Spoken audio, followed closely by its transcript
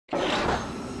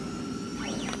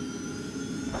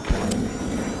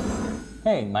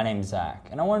Hey, my name's Zach,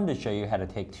 and I wanted to show you how to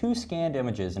take two scanned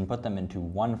images and put them into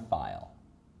one file.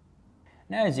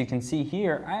 Now, as you can see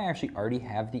here, I actually already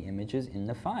have the images in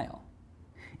the file.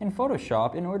 In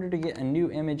Photoshop, in order to get a new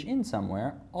image in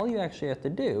somewhere, all you actually have to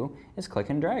do is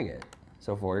click and drag it.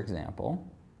 So for example,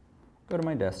 go to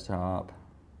my desktop,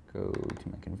 go to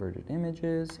my converted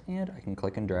images, and I can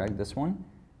click and drag this one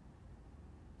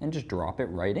and just drop it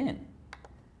right in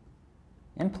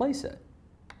and place it.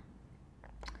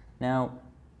 Now,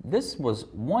 this was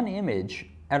one image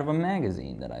out of a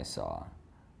magazine that I saw,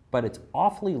 but it's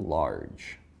awfully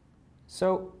large.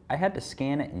 So I had to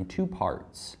scan it in two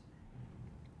parts.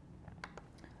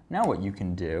 Now what you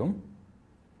can do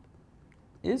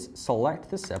is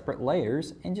select the separate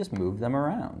layers and just move them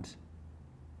around.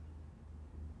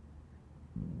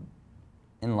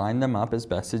 And line them up as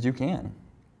best as you can.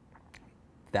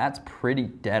 That's pretty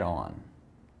dead on.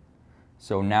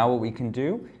 So now what we can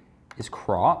do is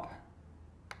crop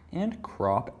and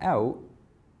crop out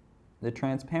the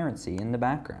transparency in the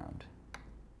background.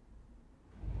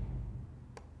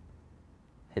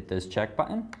 Hit this check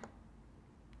button.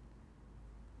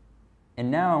 And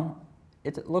now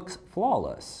it looks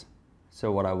flawless.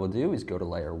 So what I will do is go to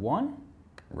layer 1,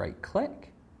 right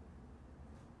click,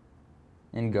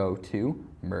 and go to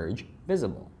merge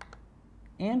visible.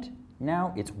 And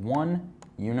now it's one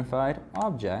unified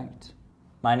object.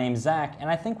 My name's Zach, and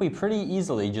I think we pretty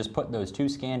easily just put those two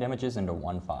scanned images into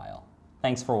one file.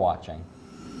 Thanks for watching.